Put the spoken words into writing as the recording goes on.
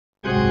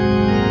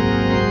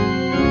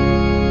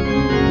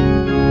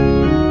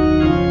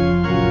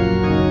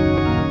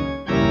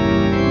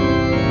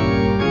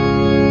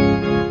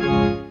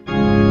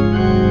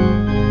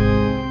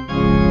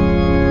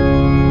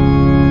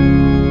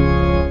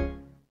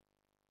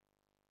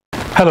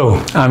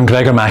Hello, I'm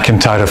Gregor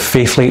McIntyre of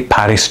Faithfully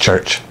Parish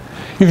Church.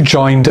 You've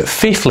joined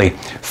Faithfully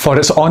for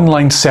its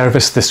online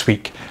service this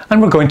week,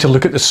 and we're going to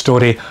look at the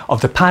story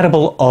of the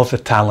parable of the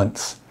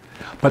talents.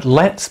 But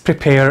let's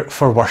prepare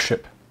for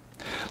worship.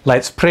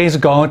 Let's praise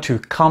God who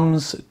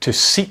comes to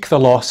seek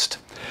the lost.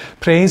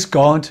 Praise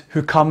God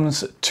who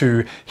comes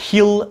to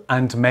heal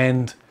and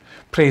mend.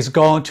 Praise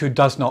God who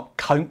does not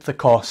count the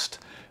cost.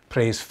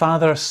 Praise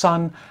Father,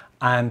 Son,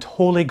 and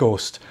Holy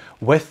Ghost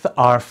with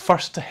our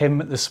first hymn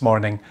this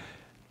morning,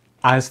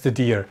 As the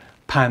Deer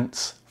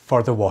Pants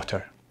for the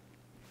Water.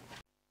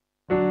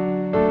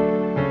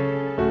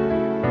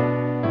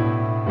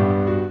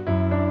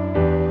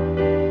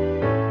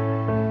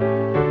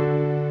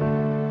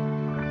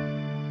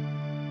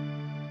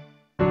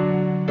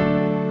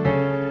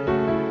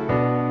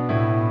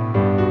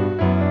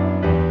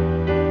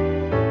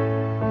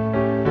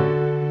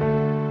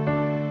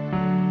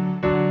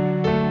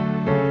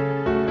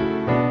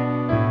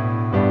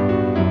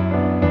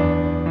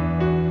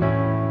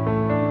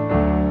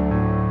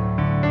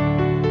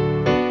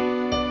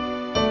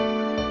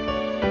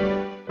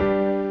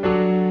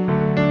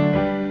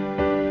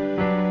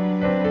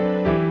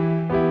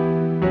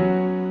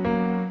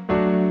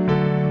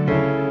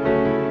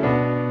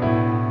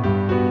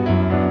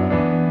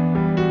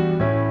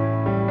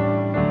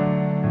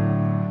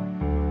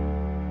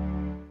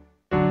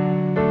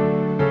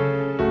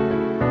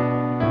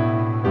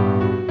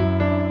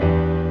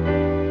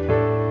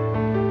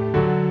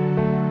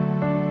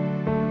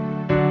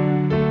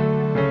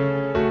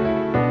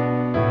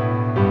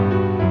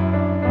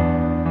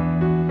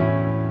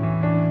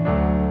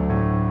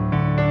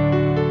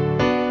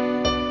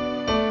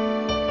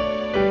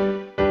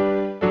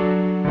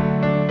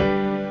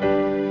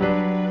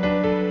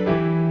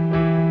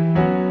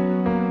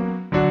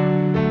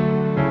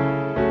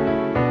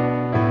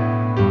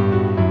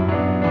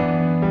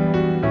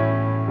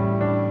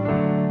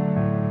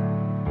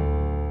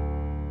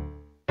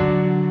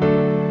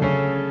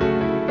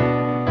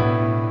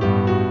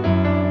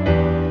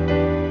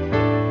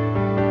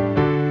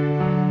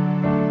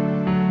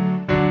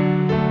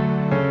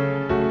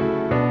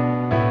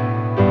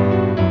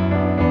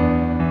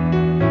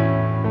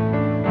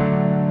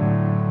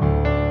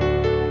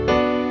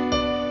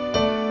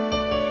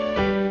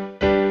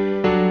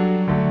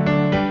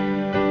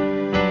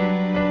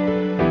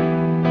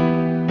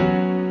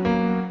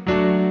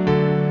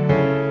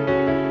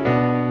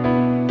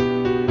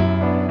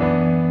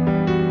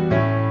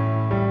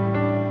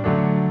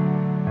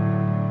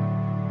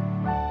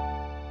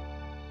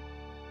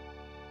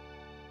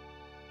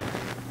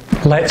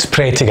 Let's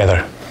pray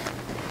together.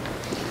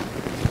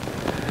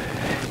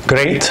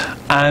 Great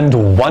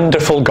and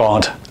wonderful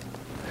God,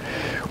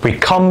 we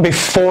come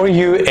before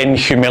you in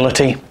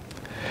humility,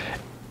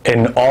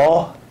 in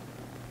awe,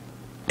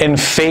 in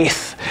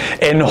faith,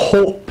 in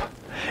hope,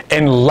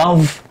 in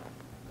love,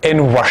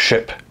 in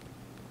worship.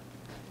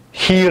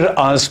 Hear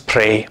us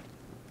pray.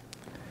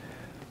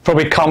 For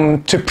we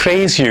come to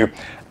praise you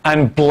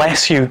and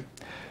bless you,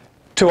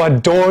 to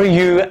adore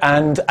you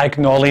and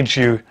acknowledge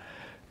you,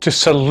 to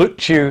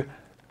salute you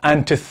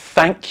and to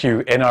thank you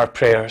in our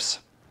prayers.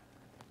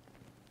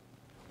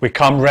 We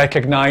come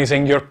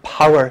recognizing your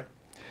power,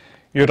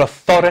 your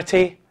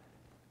authority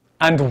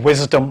and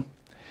wisdom,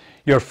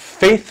 your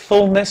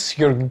faithfulness,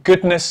 your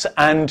goodness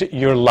and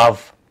your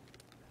love.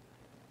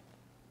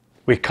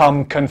 We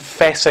come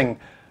confessing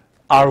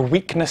our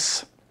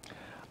weakness,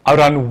 our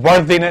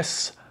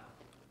unworthiness,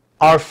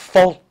 our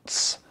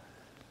faults,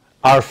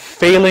 our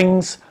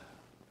failings,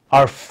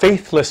 our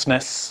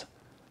faithlessness,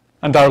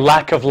 and our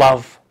lack of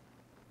love.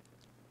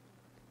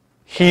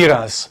 Hear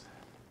us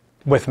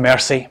with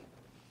mercy.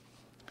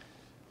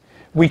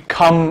 We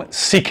come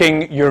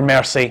seeking your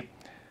mercy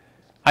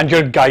and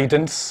your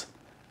guidance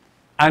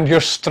and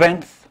your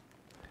strength,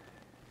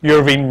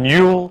 your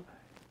renewal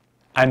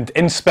and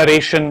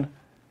inspiration,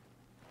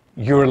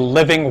 your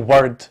living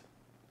word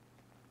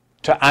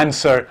to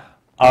answer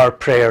our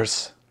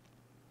prayers.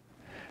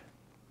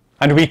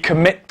 And we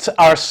commit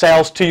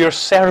ourselves to your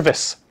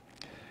service,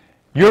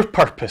 your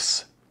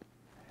purpose,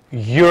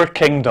 your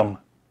kingdom,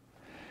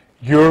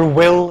 your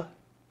will,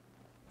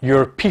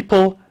 your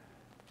people,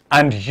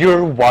 and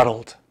your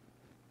world.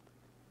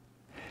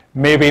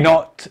 May we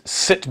not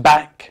sit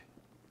back,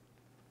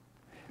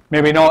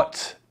 may we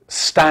not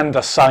stand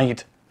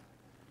aside,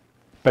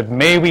 but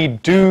may we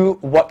do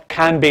what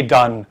can be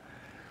done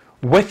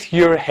with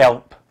your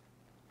help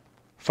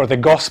for the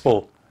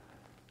gospel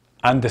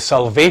and the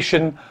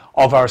salvation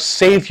of our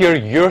Saviour,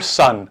 your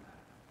Son,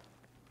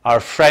 our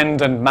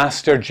friend and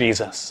Master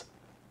Jesus.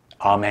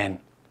 Amen.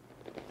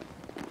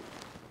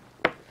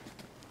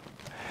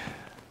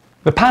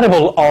 The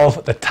parable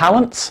of the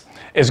talents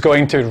is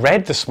going to be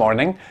read this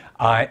morning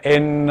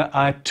in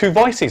two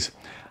voices.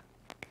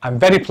 I'm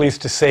very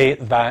pleased to say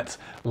that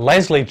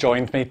Leslie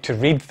joined me to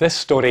read this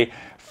story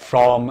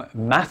from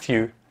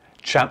Matthew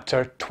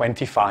chapter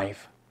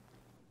 25.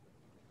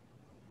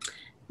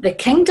 The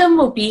kingdom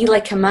will be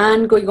like a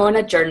man going on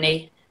a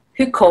journey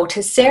who called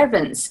his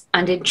servants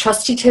and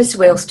entrusted his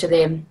wealth to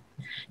them.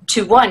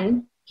 To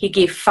one, he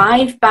gave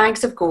 5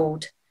 bags of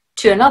gold,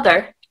 to another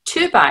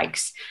 2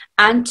 bags,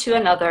 and to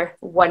another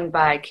 1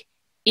 bag,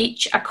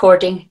 each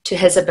according to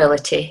his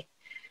ability.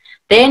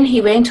 Then he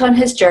went on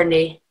his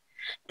journey.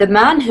 The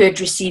man who had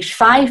received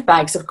 5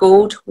 bags of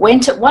gold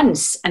went at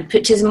once and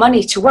put his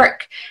money to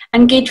work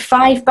and gained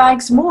 5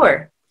 bags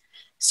more.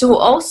 So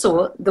also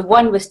the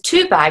one with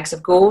 2 bags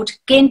of gold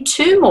gained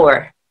 2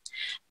 more.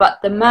 But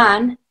the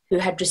man who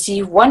had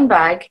received 1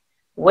 bag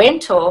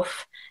went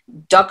off,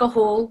 dug a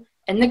hole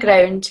in the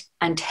ground,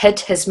 and hid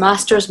his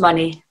master's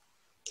money.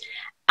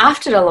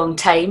 After a long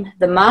time,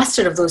 the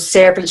master of those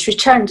servants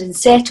returned and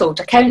settled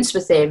accounts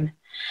with them.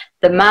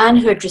 The man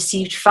who had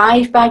received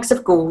 5 bags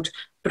of gold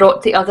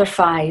brought the other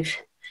 5.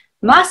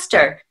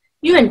 Master,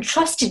 you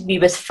entrusted me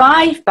with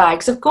 5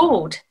 bags of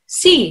gold.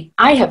 See,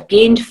 I have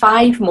gained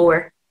 5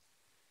 more.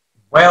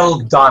 Well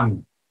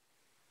done,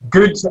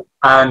 good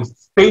and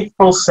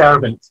faithful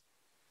servant.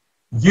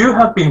 You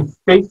have been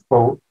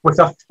faithful with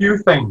a few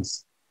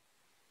things.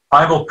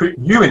 I will put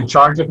you in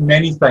charge of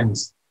many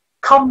things.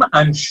 Come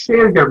and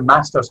share your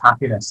master's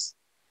happiness.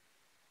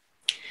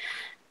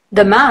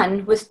 The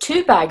man with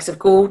 2 bags of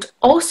gold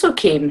also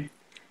came.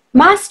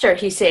 Master,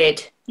 he said,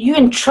 you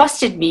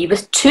entrusted me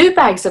with 2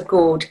 bags of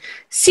gold.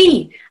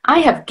 See, I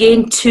have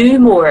gained 2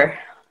 more.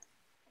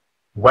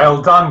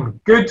 Well done,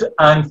 good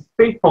and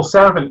faithful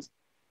servant.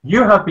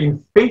 You have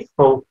been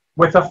faithful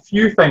with a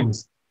few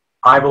things.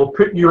 I will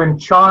put you in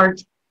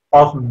charge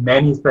of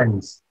many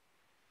things.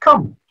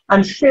 Come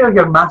and share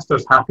your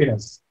master's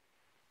happiness.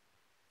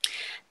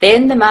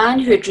 Then the man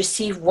who had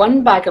received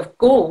 1 bag of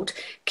gold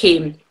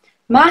came.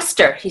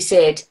 Master, he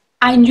said,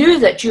 I knew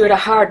that you are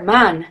a hard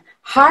man,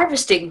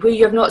 harvesting where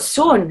you have not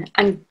sown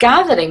and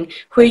gathering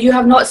where you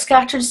have not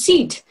scattered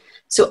seed.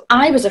 So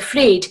I was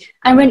afraid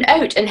and went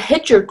out and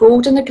hid your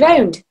gold in the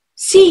ground.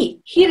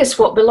 See, here is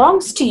what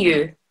belongs to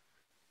you.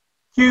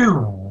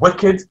 You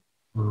wicked,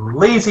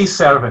 lazy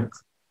servant.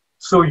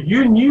 So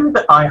you knew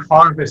that I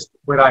harvest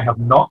where I have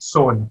not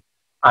sown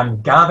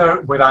and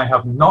gather where I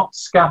have not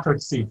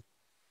scattered seed.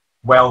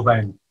 Well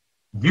then,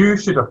 you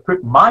should have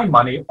put my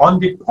money on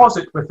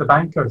deposit with the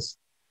bankers,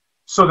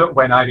 so that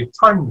when I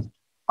returned,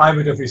 I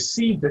would have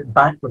received it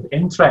back with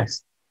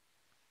interest.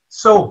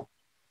 So,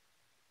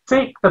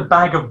 take the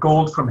bag of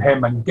gold from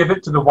him and give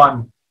it to the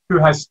one who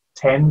has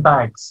 10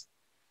 bags.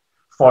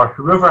 For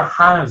whoever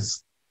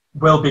has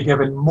will be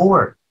given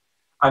more,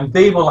 and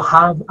they will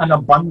have an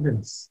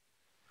abundance.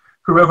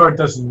 Whoever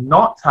does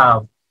not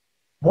have,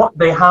 what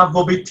they have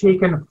will be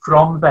taken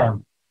from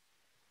them.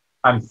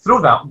 And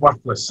throw that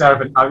worthless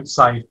servant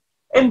outside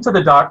into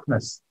the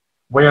darkness,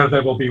 where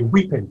there will be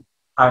weeping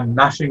and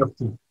gnashing of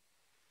teeth.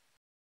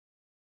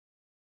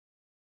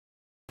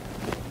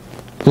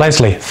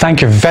 Leslie,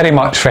 thank you very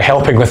much for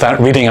helping with that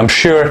reading. I'm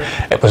sure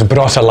it was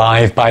brought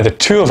alive by the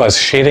 2 of us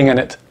sharing in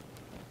it.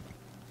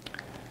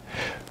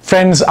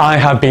 Friends, I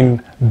have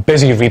been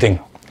busy reading.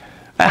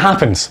 It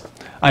happens.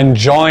 I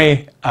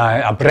enjoy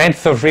a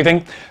breadth of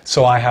reading,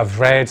 so I have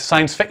read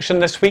science fiction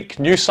this week,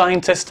 New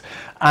Scientist,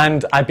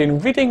 and I've been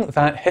reading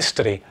that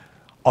history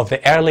of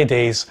the early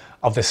days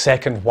of the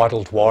Second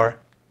World War.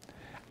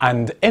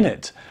 And in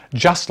it,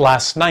 just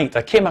last night,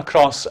 I came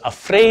across a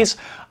phrase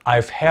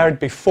I've heard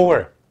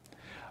before,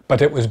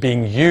 but it was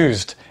being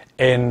used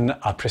in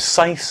a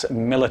precise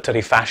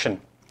military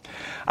fashion.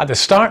 At the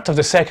start of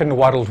the Second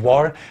World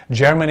War,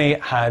 Germany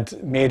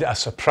had made a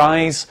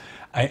surprise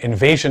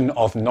invasion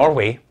of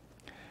Norway,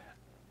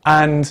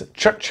 and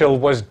Churchill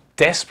was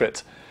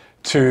desperate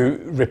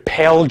to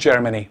repel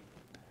Germany.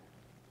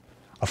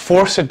 A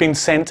force had been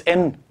sent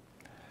in,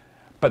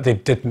 but they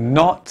did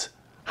not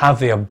have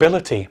the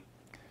ability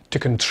to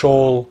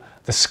control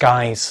the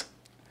skies.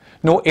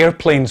 No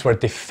airplanes were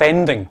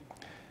defending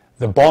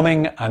the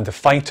bombing and the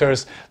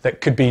fighters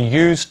that could be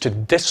used to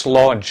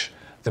dislodge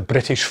the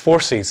British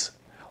forces,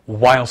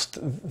 whilst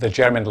the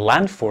German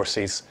land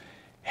forces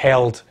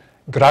held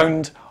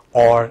ground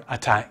or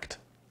attacked.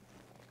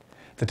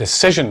 The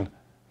decision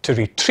to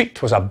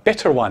retreat was a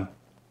bitter one,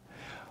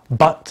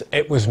 but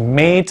it was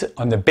made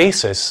on the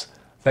basis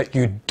that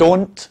you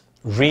don't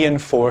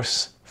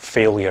reinforce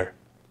failure.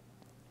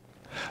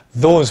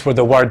 Those were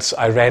the words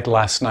I read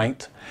last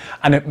night,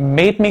 and it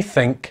made me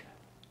think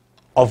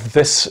of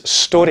this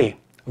story,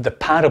 the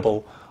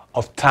parable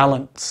of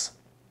talents.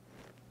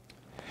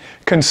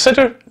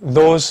 Consider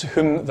those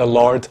whom the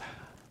Lord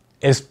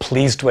is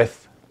pleased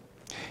with.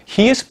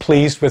 He is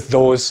pleased with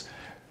those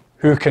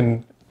who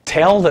can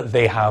tell that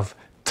they have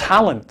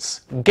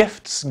talents,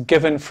 gifts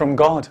given from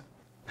God.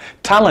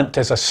 Talent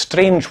is a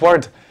strange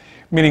word,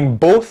 meaning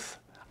both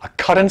a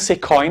currency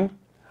coin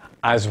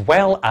as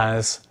well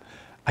as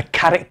a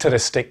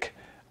characteristic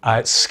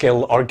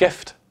skill or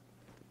gift.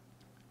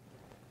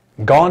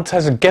 God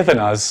has given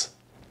us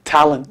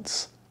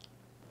talents,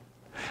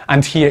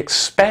 and He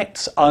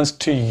expects us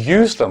to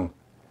use them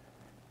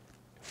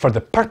for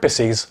the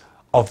purposes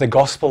of the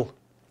gospel.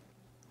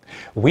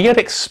 We are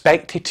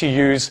expected to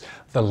use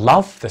the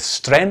love, the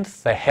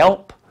strength, the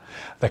help,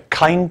 the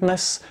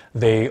kindness,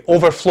 the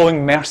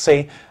overflowing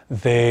mercy,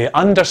 the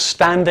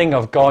understanding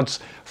of God's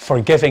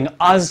forgiving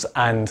us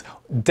and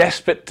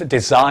desperate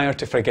desire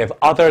to forgive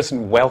others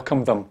and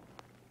welcome them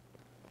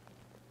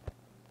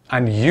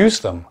and use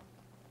them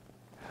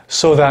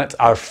so that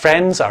our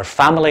friends, our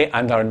family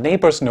and our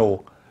neighbours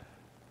know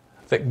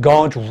that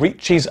God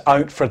reaches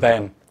out for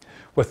them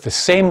with the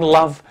same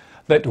love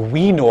that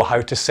we know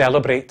how to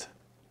celebrate.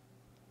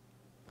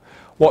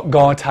 What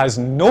God has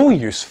no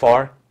use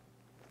for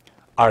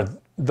are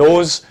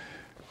those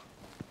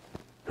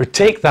who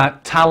take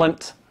that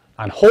talent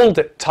and hold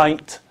it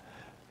tight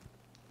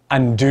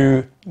and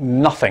do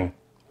nothing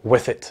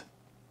with it.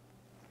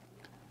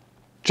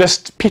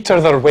 Just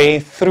peter their way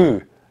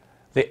through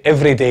the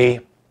everyday,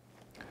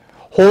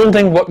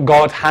 holding what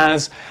God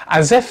has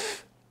as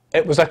if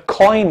it was a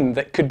coin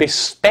that could be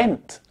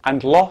spent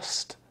and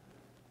lost.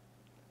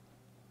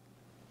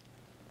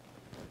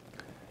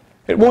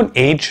 It won't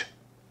age.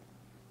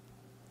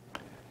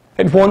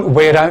 It won't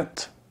wear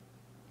out.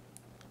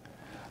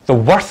 The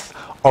worth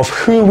of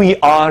who we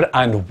are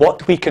and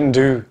what we can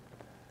do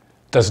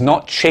does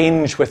not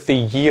change with the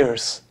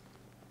years.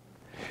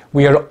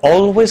 We are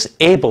always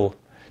able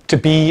to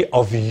be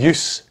of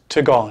use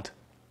to God.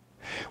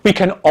 We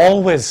can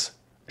always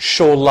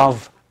show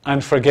love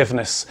and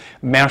forgiveness,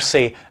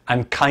 mercy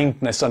and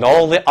kindness, and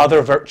all the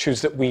other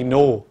virtues that we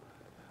know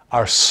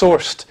are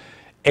sourced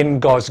in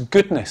God's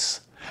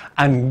goodness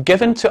and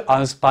given to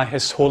us by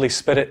His Holy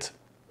Spirit.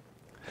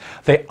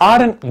 They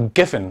aren't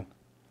given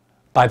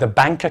by the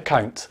bank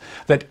account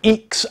that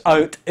ekes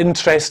out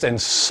interest in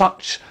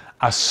such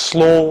a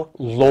slow,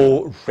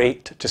 low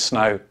rate just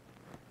now.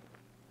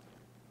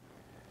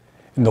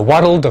 In the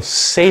world of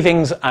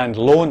savings and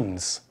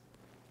loans,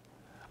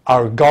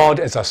 our God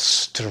is a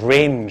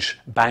strange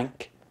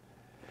bank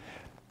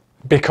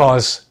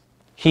because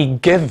He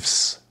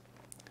gives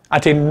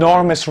at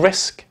enormous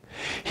risk.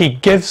 He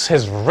gives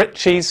His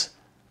riches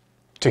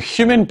to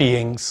human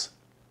beings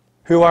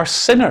who are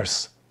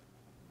sinners,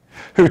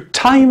 who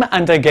time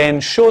and again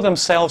show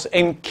themselves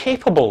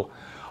incapable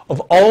of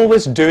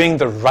always doing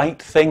the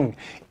right thing,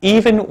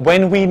 even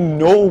when we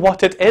know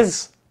what it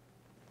is.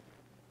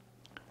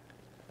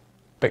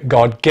 But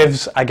God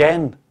gives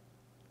again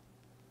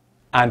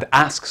and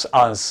asks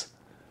us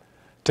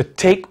to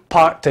take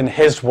part in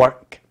His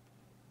work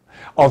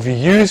of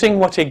using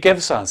what He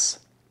gives us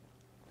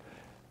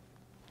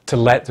to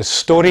let the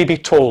story be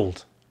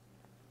told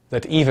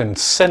that even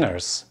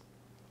sinners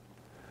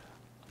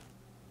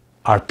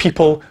are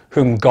people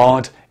whom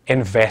God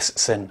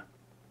invests in.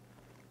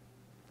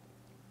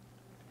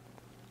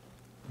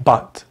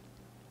 But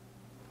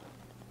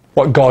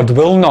what God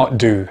will not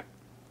do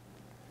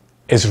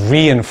is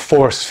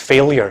reinforce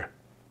failure.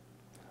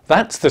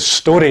 That's the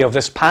story of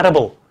this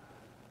parable.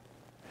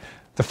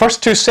 The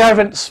first two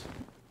servants,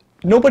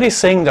 nobody's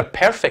saying they're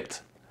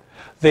perfect.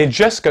 They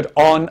just got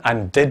on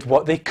and did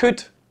what they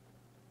could.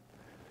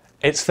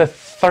 It's the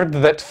third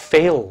that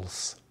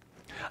fails.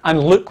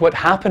 And look what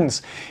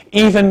happens.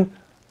 Even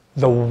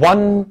the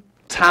one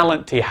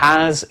talent he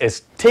has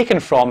is taken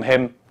from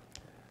him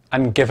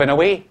and given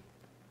away.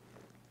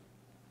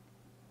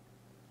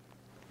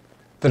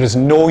 There is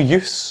no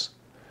use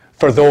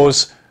for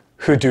those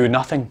who do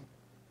nothing.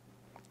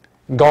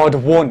 God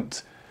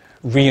won't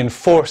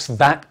reinforce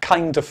that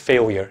kind of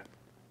failure.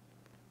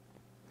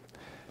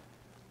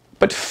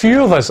 But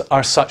few of us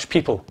are such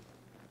people,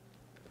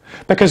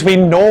 because we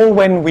know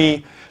when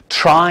we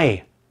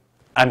try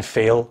and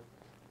fail,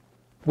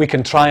 we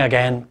can try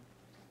again.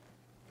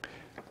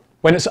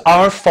 When it's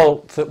our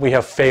fault that we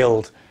have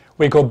failed,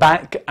 we go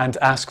back and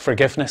ask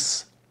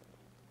forgiveness.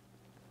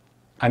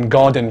 And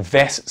God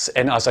invests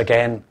in us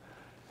again,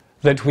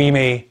 that we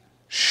may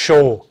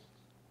show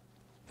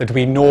that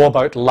we know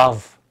about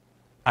love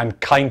and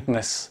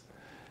kindness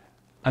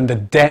and the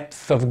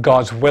depth of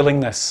God's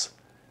willingness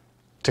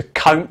to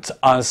count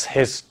us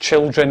His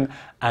children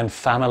and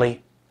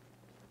family.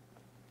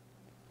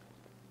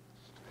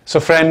 So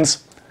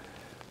friends,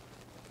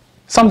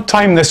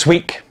 sometime this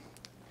week,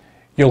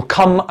 you'll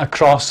come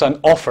across an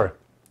offer.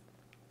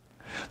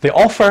 The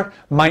offer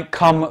might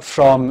come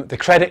from the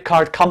credit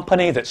card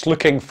company that's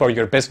looking for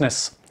your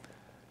business.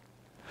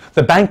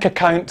 The bank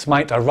account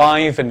might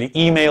arrive in the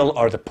email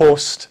or the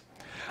post,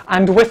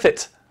 and with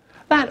it,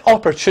 that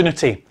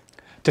opportunity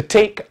to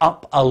take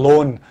up a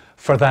loan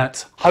for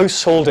that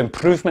household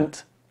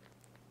improvement.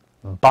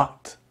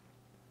 But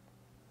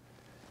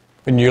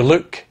when you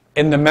look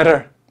in the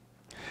mirror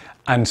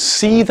and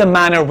see the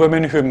man or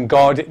woman whom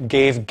God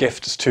gave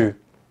gifts to,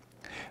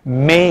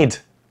 made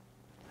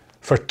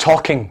for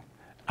talking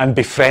and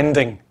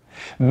befriending,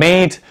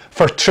 made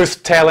for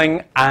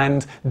truth-telling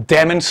and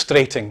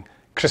demonstrating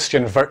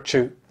Christian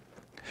virtue,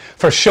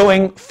 for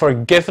showing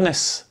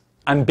forgiveness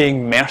and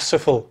being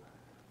merciful,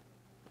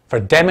 for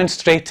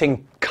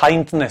demonstrating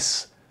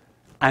kindness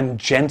and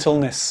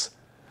gentleness,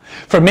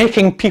 for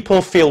making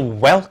people feel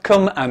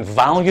welcome and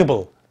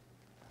valuable,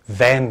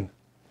 then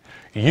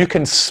you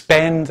can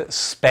spend,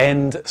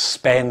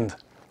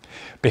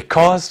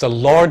 because the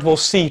Lord will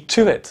see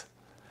to it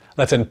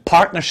that in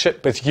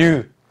partnership with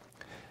you,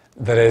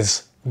 there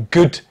is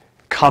good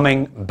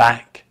coming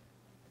back.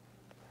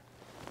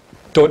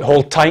 Don't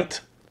hold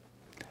tight.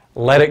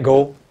 Let it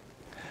go.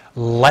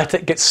 Let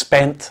it get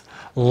spent.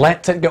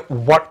 Let it get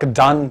work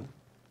done.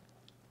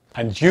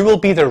 And you will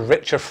be the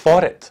richer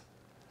for it.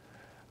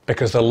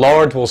 Because the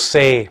Lord will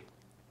say,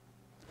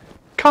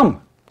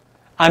 come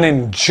and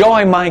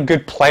enjoy my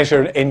good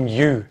pleasure in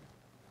you.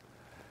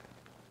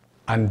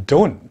 And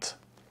don't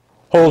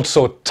hold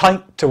so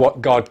tight to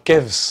what God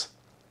gives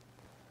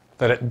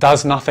that it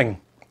does nothing,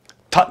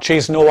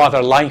 touches no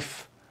other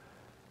life,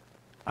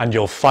 and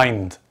you'll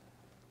find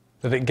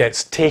that it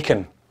gets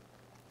taken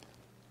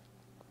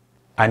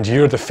and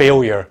you're the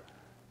failure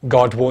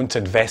God won't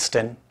invest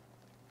in.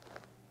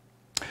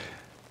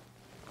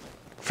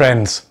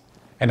 Friends,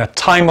 in a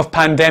time of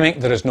pandemic,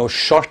 there is no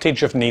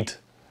shortage of need.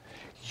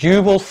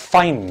 You will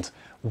find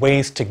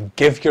ways to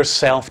give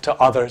yourself to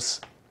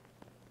others.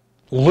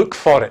 Look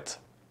for it.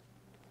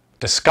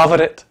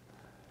 Discover it.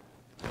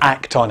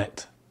 Act on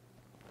it.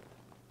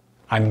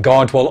 And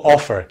God will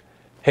offer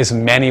His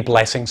many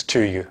blessings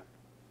to you.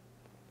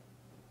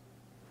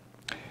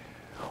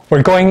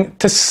 We're going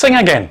to sing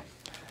again.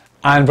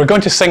 And we're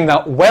going to sing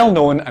that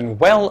well-known and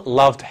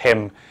well-loved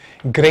hymn,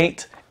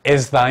 Great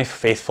is Thy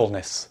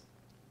Faithfulness.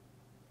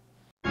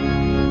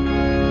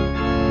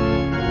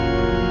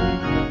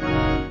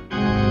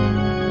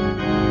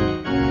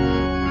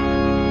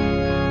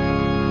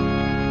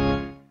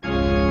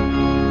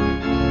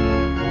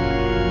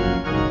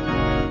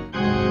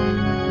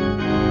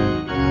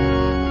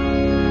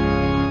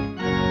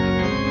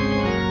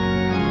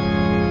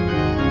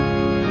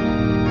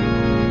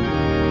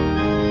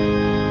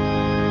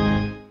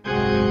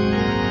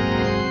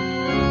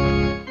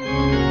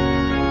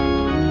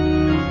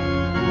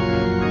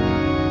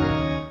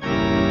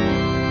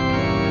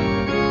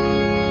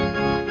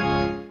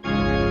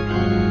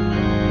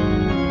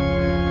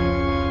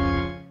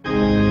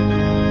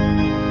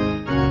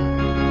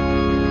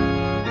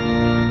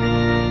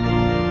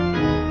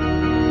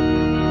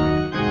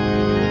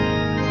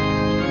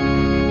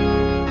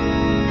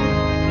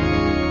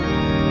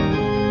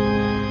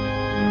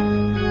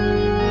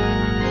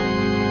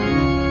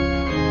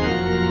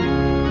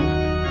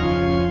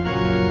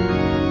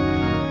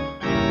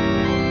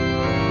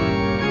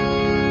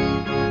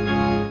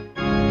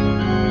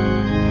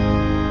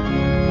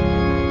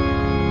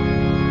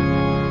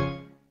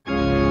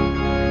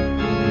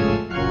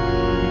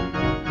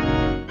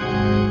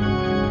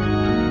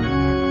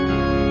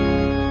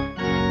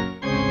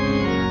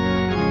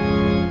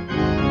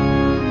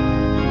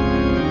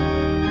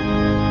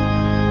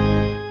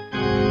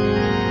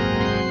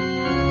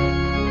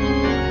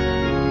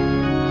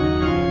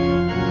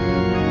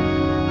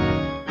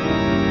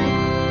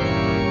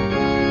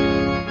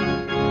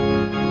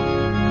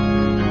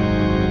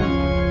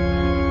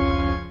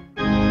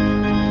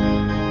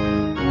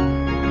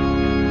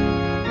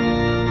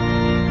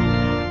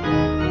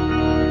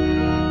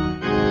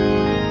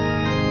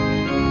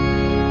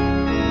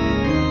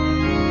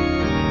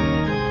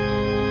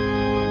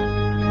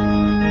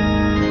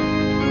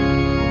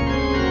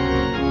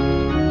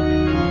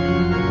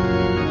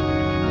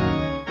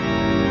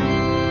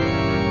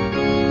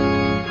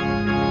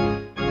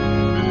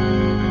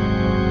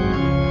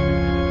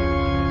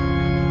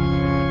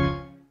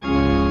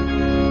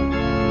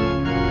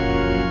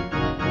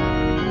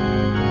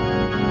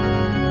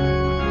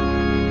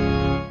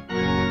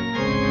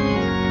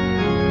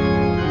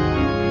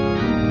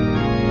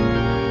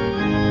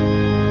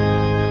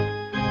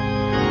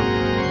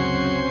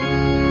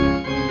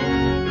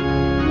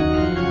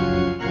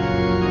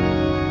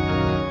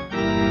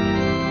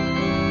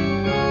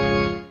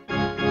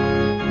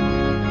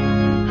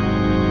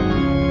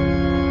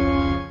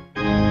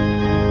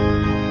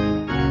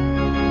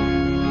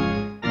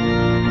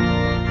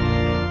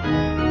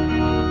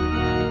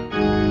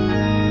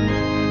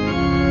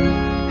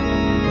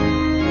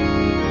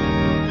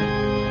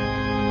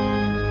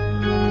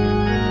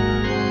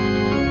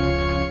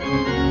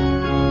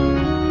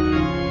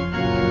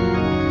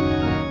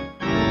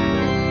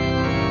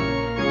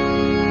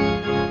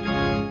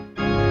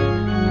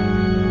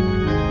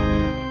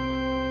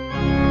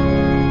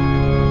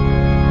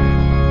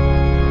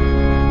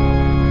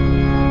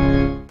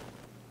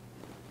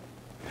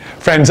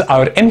 Friends,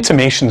 our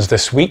intimations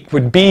this week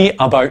would be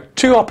about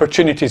two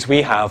opportunities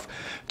we have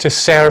to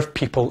serve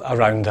people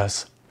around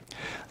us.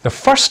 The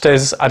first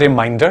is a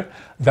reminder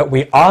that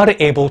we are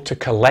able to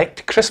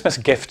collect Christmas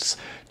gifts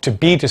to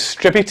be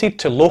distributed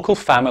to local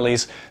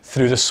families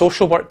through the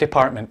social work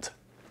department.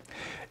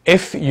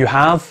 If you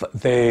have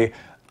the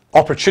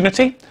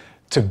opportunity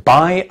to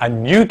buy a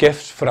new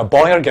gift for a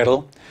boy or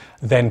girl,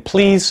 then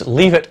please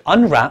leave it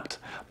unwrapped,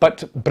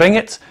 but bring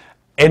it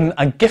in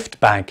a gift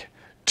bag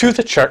to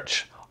the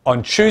church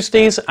on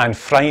Tuesdays and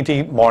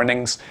Friday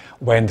mornings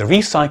when the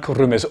recycle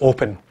room is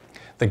open.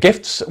 The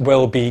gifts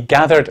will be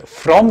gathered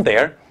from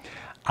there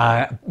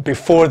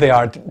before they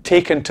are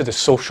taken to the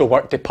social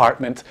work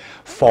department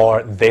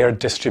for their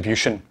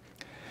distribution.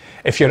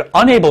 If you're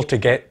unable to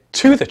get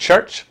to the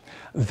church,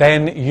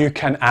 then you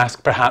can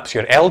ask perhaps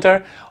your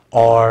elder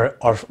or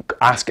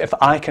ask if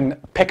I can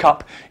pick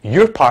up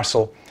your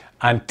parcel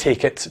and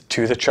take it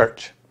to the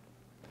church.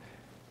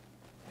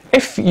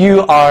 If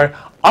you are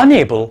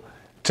unable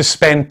to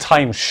spend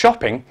time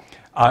shopping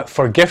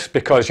for gifts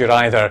because you're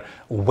either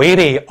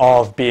wary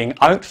of being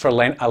out for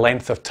a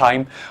length of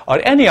time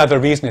or any other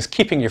reason is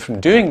keeping you from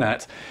doing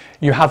that,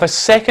 you have a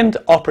second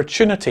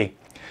opportunity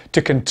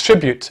to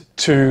contribute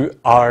to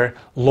our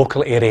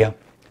local area.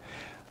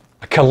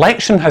 A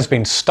collection has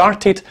been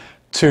started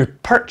to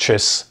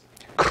purchase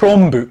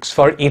Chromebooks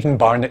for Eden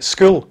Barnet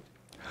School.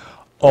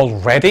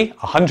 Already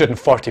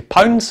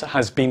 £140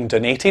 has been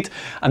donated,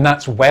 and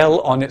that's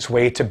well on its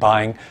way to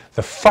buying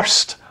the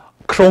first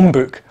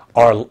Chromebook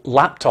or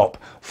laptop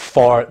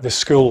for the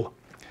school.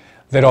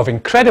 They're of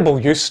incredible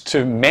use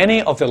to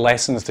many of the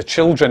lessons the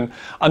children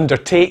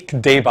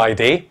undertake day by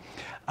day,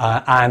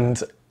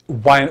 and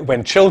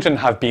when children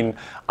have been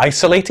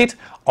isolated,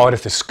 or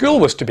if the school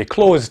was to be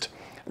closed,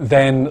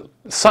 then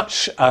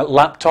such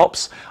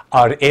laptops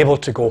are able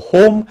to go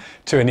home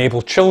to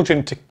enable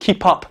children to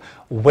keep up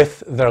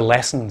with their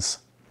lessons.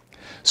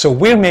 So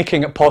we're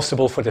making it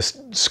possible for the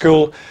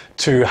school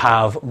to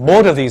have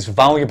more of these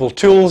valuable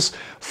tools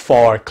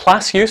for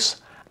class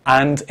use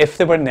and, if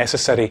they were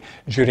necessary,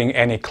 during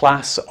any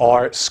class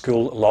or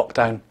school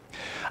lockdown.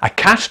 A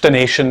cash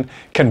donation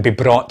can be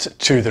brought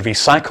to the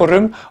recycle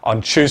room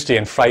on Tuesday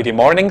and Friday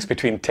mornings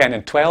between 10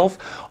 and 12,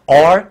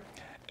 or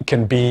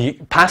can be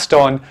passed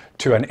on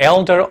to an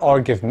elder,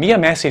 or give me a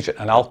message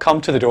and I'll come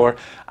to the door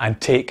and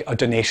take a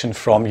donation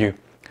from you.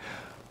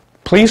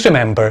 Please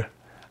remember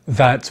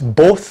that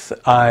both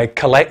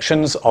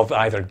collections of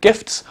either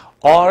gifts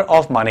or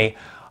of money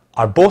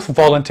are both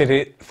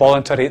voluntary.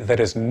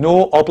 There is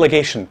no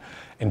obligation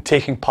in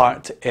taking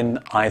part in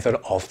either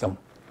of them.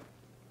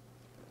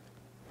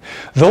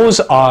 Those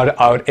are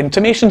our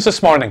intimations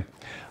this morning.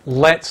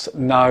 Let's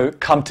now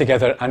come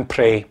together and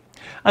pray.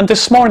 And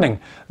this morning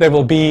there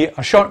will be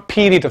a short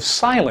period of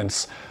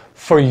silence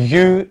for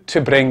you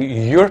to bring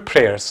your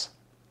prayers.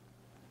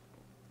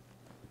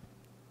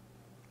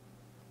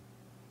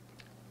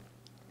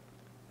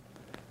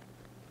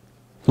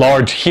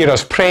 Lord, hear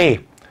us pray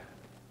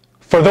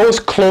for those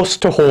close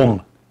to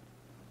home,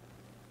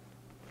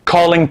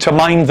 calling to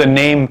mind the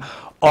name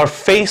or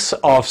face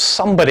of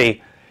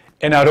somebody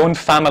in our own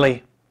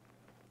family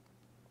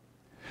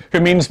who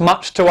means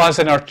much to us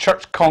in our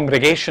church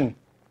congregation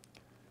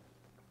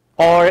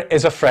or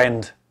is a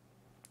friend.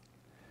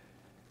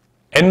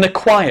 In the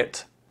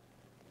quiet,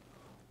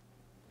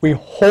 we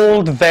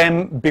hold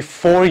them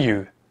before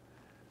you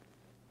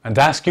and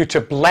ask you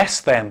to bless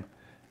them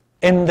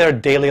in their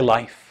daily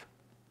life.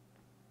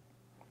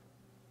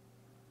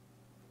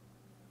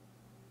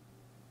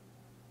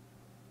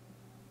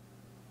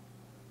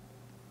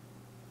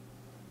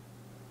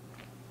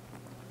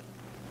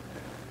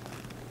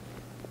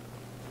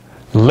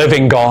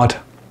 Living God,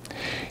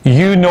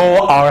 you know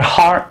our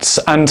hearts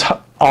and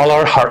all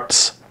our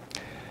hurts.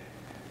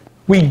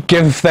 We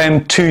give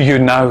them to you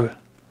now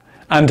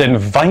and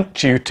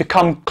invite you to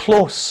come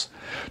close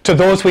to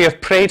those we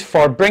have prayed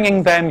for,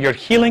 bringing them your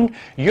healing,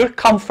 your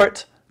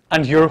comfort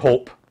and your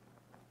hope.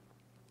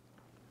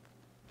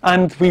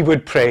 And we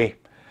would pray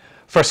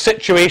for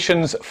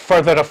situations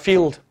further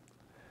afield,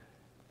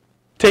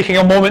 taking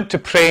a moment to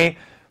pray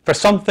for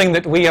something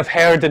that we have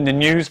heard in the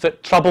news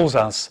that troubles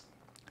us.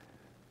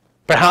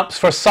 Perhaps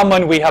for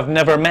someone we have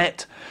never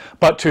met,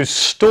 but whose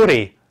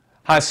story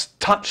has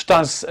touched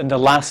us in the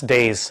last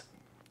days.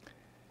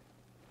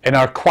 In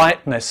our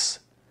quietness,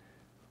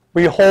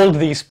 we hold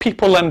these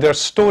people and their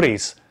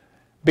stories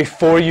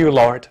before you,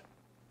 Lord.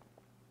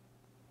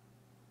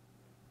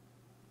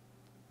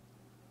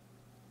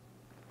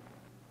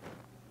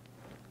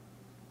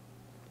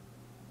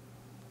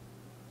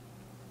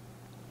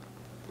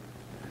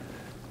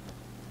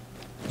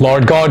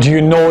 Lord God,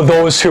 you know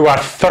those who are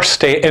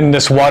thirsty in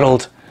this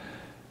world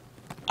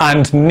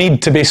and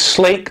need to be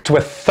slaked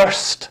with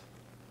thirst,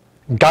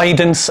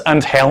 guidance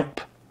and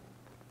help.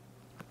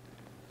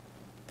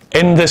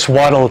 In this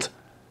world,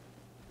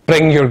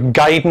 bring your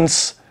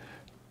guidance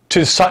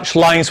to such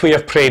lives we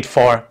have prayed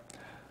for,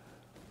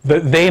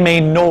 that they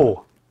may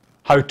know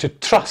how to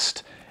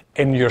trust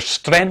in your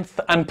strength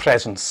and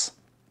presence.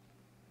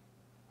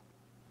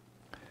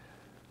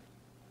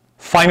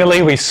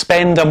 Finally, we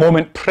spend a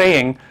moment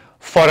praying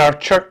for our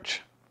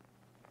church.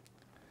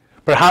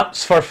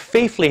 Perhaps for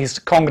Faithfully's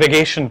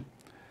congregation,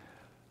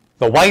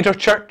 the wider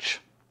church,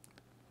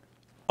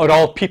 or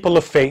all people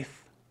of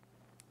faith.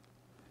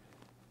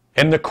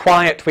 In the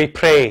quiet we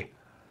pray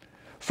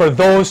for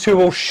those who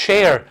will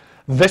share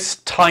this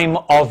time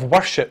of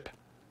worship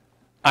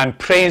and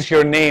praise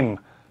your name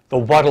the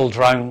world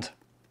round.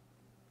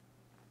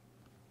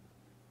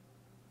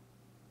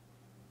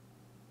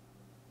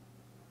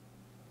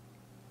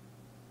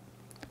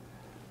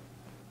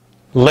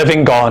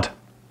 Living God,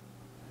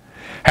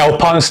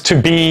 help us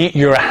to be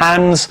your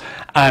hands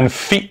and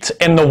feet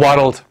in the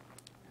world.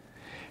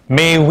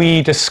 May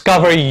we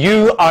discover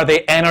you are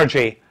the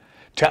energy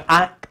to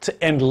act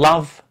in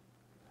love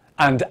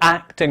and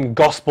act in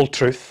gospel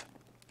truth.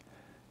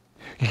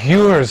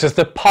 Yours is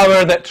the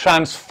power that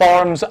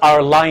transforms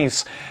our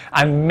lives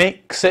and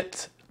makes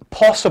it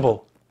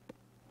possible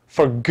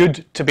for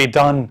good to be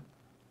done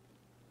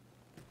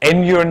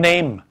in your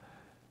name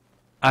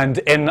and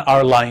in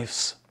our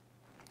lives.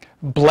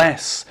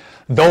 Bless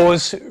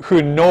those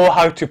who know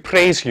how to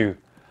praise you,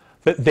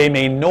 that they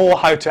may know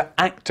how to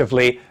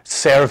actively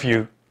serve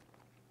you.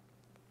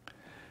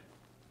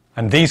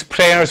 And these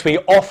prayers we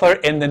offer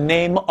in the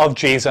name of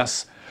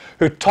Jesus,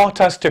 who taught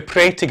us to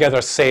pray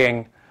together,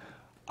 saying,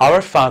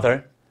 Our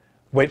Father,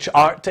 which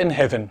art in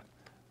heaven,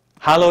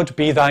 hallowed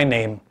be thy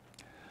name.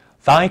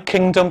 Thy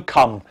kingdom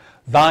come,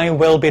 thy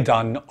will be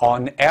done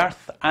on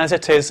earth as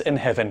it is in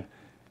heaven.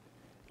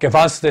 Give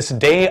us this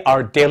day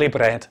our daily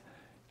bread,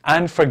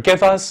 and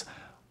forgive us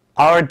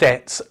our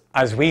debts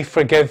as we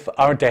forgive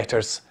our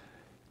debtors.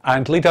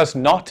 And lead us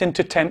not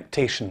into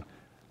temptation,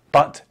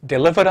 but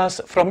deliver us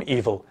from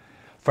evil.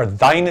 For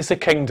thine is the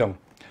kingdom,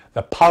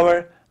 the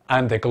power,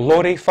 and the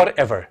glory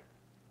forever.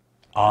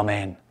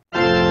 Amen.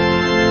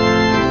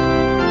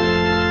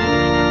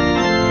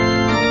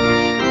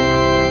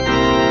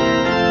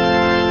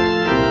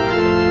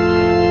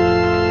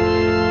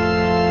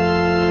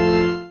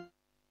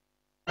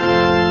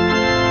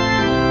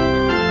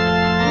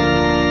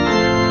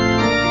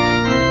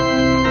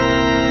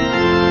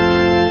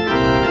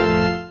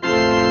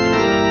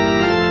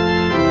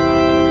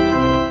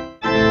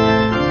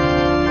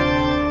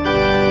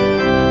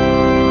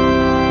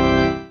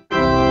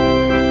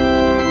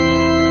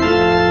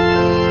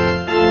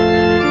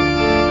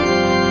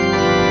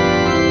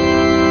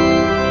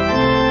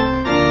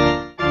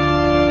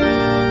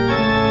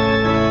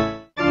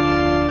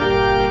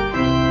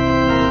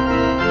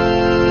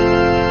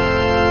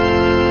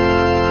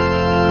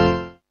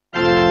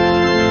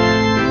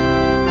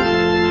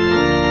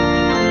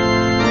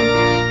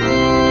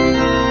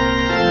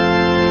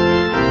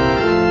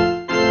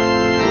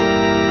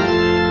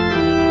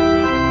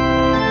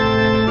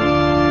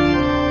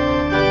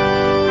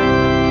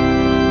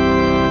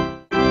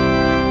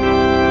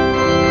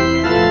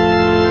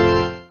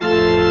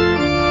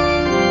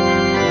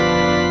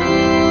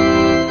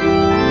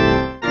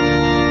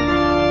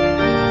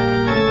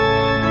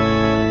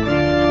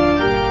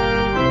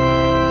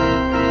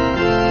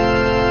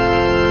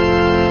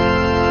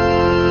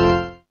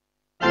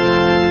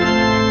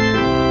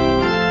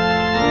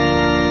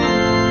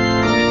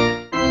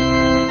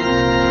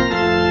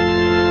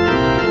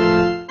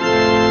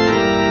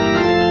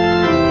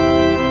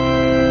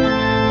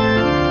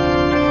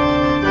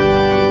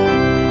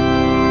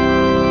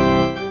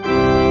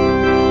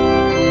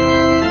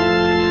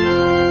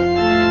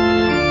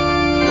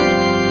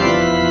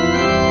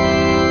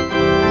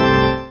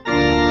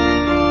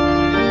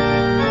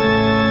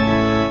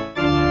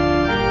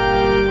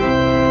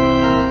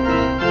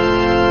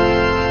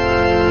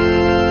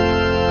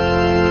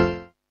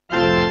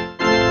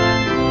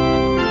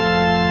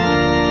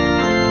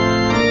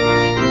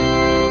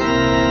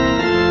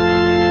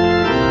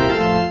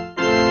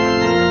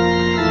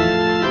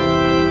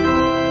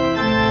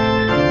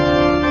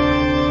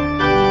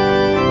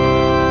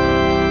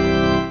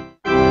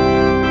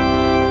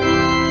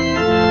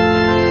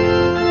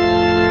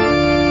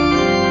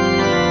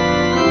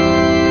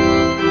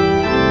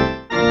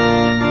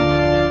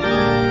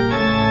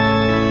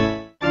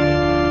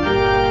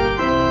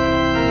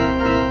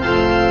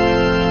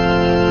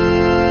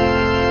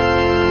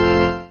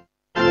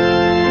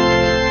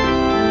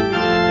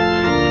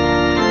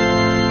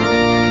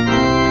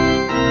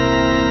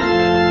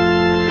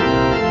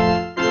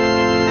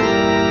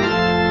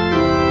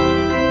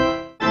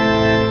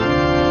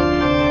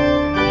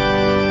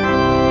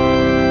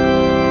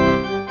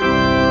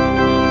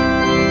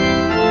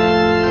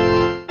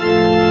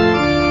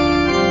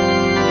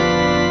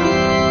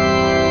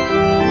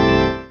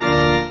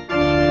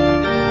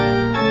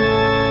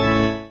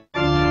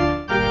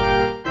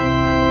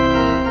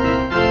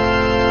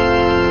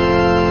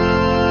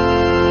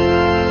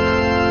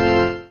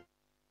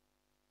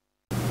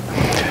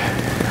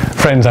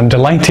 Friends, I'm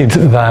delighted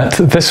that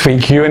this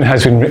week Ewan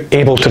has been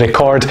able to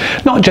record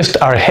not just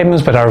our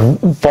hymns but our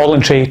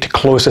voluntary to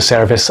close the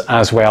service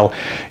as well.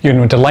 Ewan,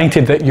 we're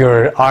delighted that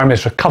your arm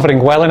is recovering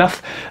well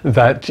enough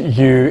that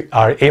you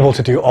are able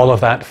to do all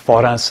of that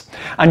for us.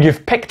 And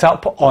you've picked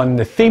up on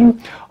the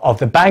theme of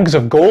the bags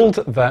of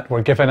gold that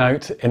were given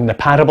out in the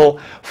parable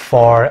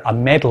for a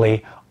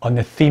medley on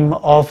the theme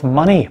of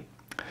money.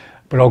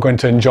 We're all going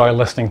to enjoy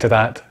listening to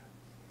that.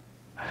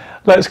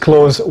 Let's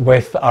close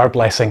with our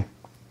blessing.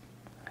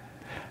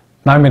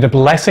 Now may the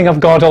blessing of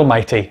God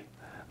Almighty,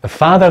 the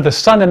Father, the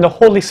Son, and the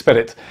Holy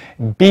Spirit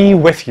be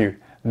with you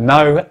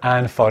now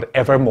and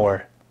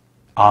forevermore.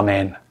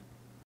 Amen.